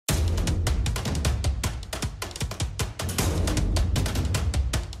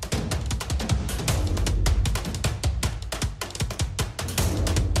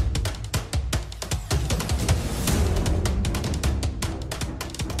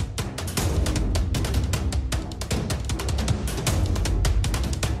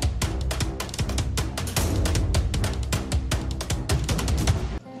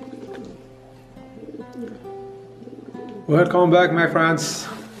Welcome back, my friends.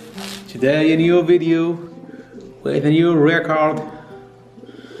 Today a new video with a new record.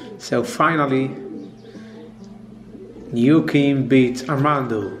 So finally New Kim beats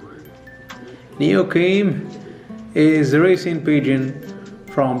Armando. New Kim is a racing pigeon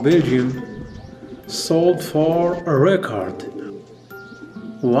from Belgium, sold for a record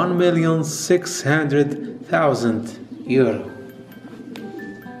 €1,600,000.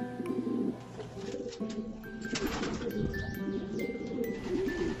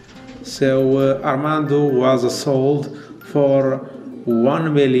 So Armando was sold for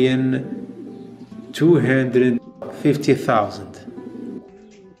 $1,250,000.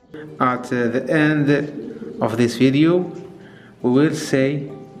 At the end of this video, we will say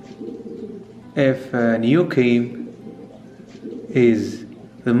if New Kim is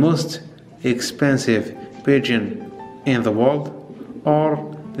the most expensive pigeon in the world, or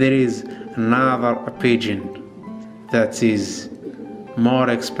there is another pigeon that is more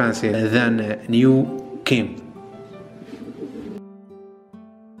expensive than New Kim.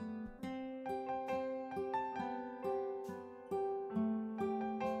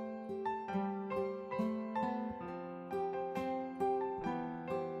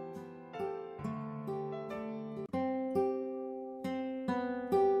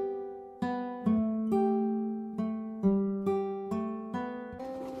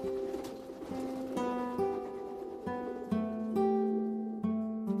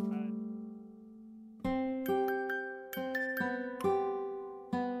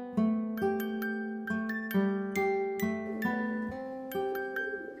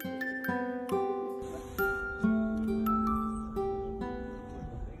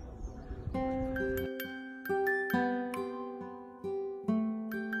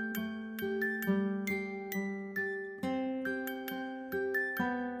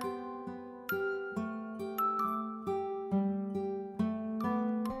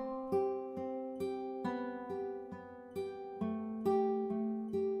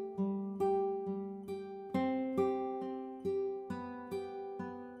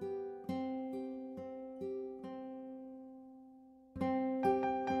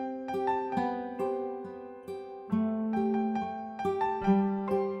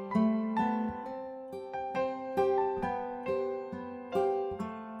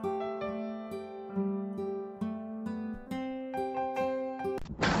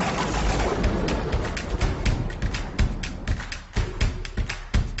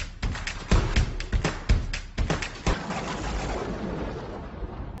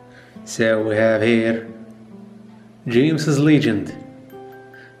 So we have here James's legend.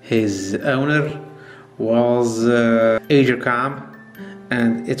 His owner was Pigeon,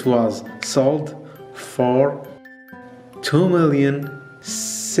 and it was sold for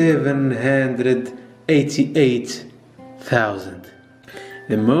 $2,788,000.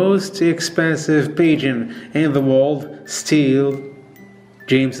 The most expensive pigeon in the world, still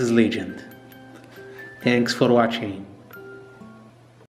James's legend. Thanks for watching.